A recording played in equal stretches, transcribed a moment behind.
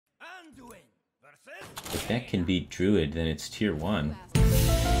If that can beat Druid, then it's tier 1.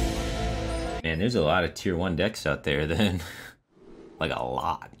 Man, there's a lot of tier 1 decks out there then. Like a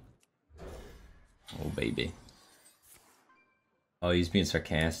lot. Oh, baby. Oh, he's being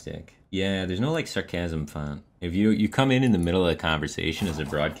sarcastic. Yeah, there's no like sarcasm font. If you come in the middle of a conversation as a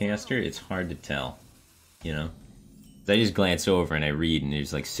broadcaster, it's hard to tell, you know? I just glance over and I read and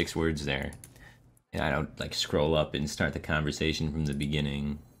there's like 6 words there. And I don't like scroll up and start the conversation from the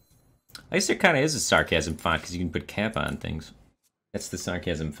beginning. I guess there kind of is a sarcasm font because you can put cap on things. That's the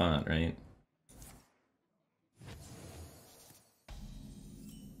sarcasm font, right?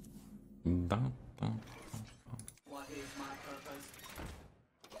 Bum, bum.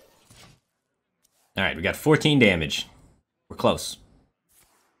 Alright, we got 14 damage. We're close.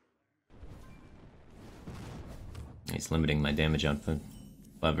 He's limiting my damage output.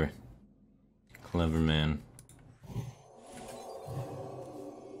 Clever. Clever man.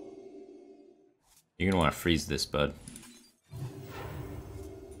 You're gonna want to freeze this, bud.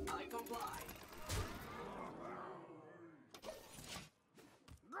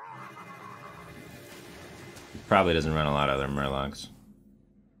 He probably doesn't run a lot of other Murlocs.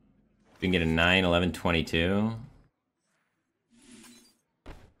 We can get a 9, 11, 22.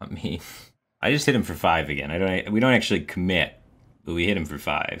 I mean, I just hit him for 5 again. We don't actually commit, but we hit him for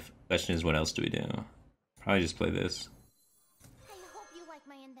 5. Question is, what else do we do? Probably just play this. I hope you like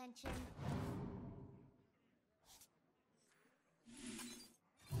my invention.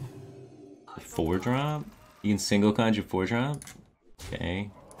 4-drop? You can single conjure 4-drop? Okay.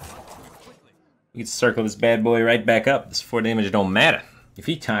 We can circle this bad boy right back up. This 4 damage don't matter. If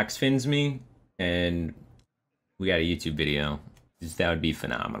he tox fins me and we got a YouTube video, that would be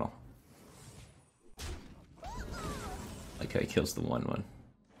phenomenal. Like how he kills the 1/1.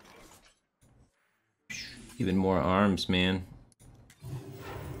 Even more arms, man.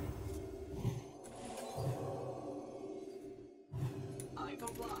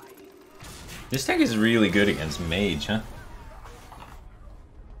 This deck is really good against Mage, huh?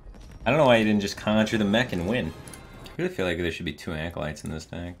 I don't know why he didn't just conjure the mech and win. I really feel like there should be 2 Acolytes in this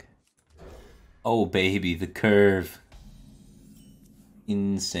deck. Oh baby, the curve.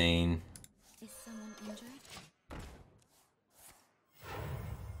 Insane. Is someone injured?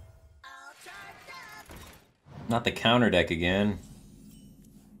 Not the counter deck again.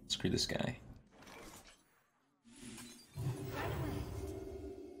 Screw this guy.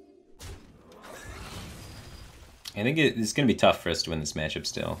 I think it's going to be tough for us to win this matchup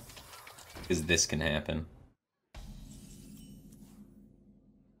still. Because this can happen.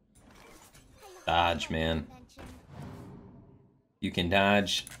 Dodge, man. You can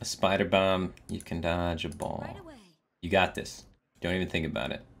dodge a spider bomb. You can dodge a ball. You got this. Don't even think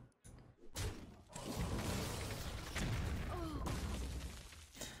about it.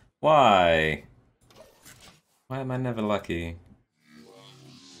 Why? Why am I never lucky?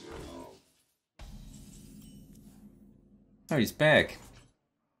 Oh, he's back.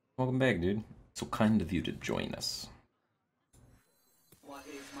 Welcome back, dude. So kind of you to join us. What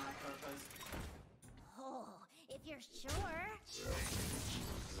is my purpose? Oh, if you're sure.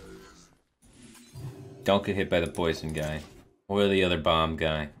 Don't get hit by the poison guy. Or the other bomb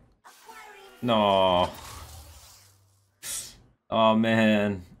guy. No. Oh,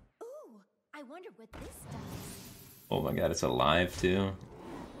 man. Ooh, I wonder what this does. Oh my god, it's alive, too.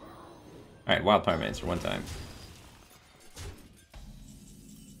 Alright, Wild Pyromancer, one time.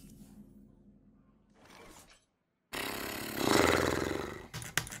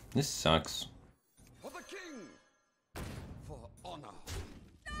 This sucks. For the king! For honor!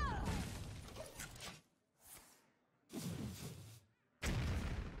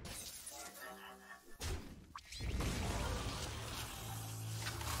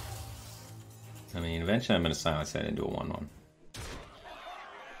 I mean, eventually I'm going to silence that into a 1/1.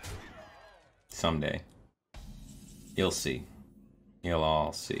 Someday. You'll see. You'll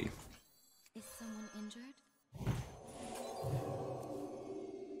all see. Is someone injured?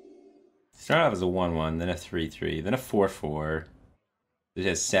 Start off as a 1/1, then a 3/3, then a 4/4. It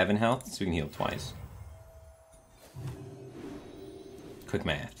has 7 health, so we can heal twice. Quick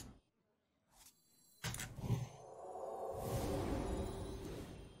math.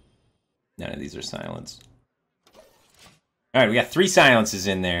 None of these are silenced. Alright, we got 3 silences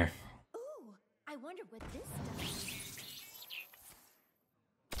in there. Ooh, I wonder what this does.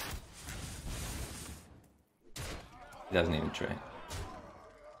 He doesn't even try.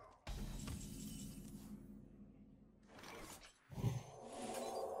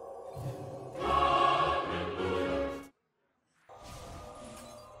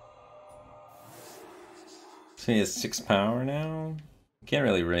 So he has 6 power now. Can't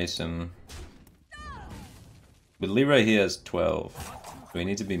really race him. With Leroy, he has 12. So we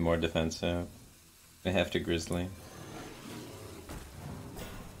need to be more defensive. I have to Grizzly.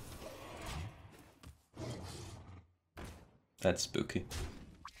 That's spooky.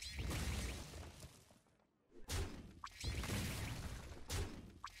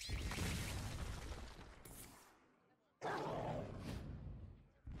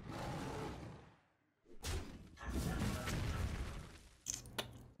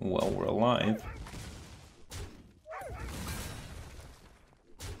 Well, we're alive.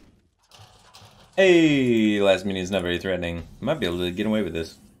 Hey, last minion is not very threatening. Might be able to get away with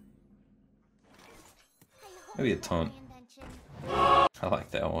this. Maybe a taunt. I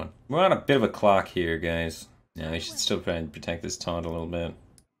like that one. We're on a bit of a clock here, guys. Yeah, we should still try and protect this taunt a little bit.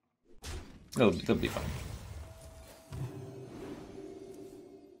 It'll be fine.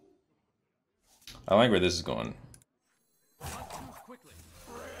 I like where this is going.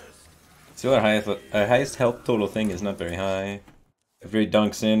 So our highest health total thing is not very high. If he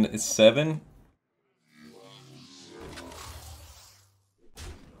dunks in, it's 7.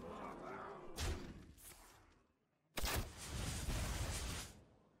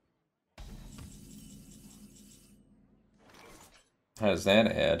 How does that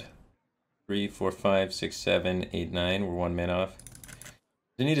add? 3, 4, 5, 6, 7, 8, 9. We're 1 man off.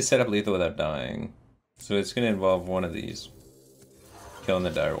 You need to set up lethal without dying. So it's going to involve one of these. Killing the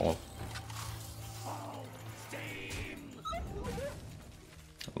direwolf.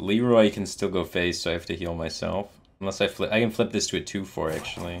 Leroy can still go face, so I have to heal myself. Unless I flip. I can flip this to a 2-4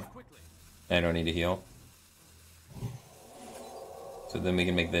 actually. I don't need to heal. So then we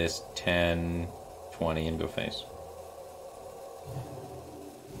can make this 10, 20 and go face.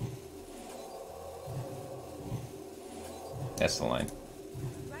 That's the line.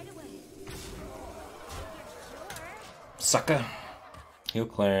 Sucker. Heal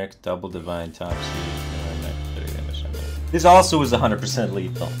cleric, double divine, top seed. This also was 100%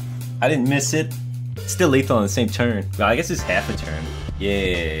 lethal. I didn't miss it. Still lethal on the same turn. Well, I guess it's half a turn.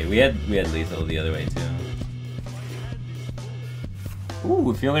 Yeah, we had lethal the other way too.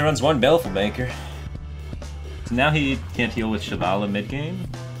 Ooh, if he only runs one Baleful Banker. So now he can't heal with Shivala mid game.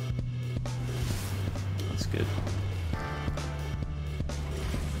 That's good.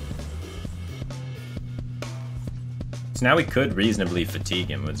 So now we could reasonably fatigue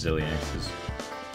him with Zilliaxes.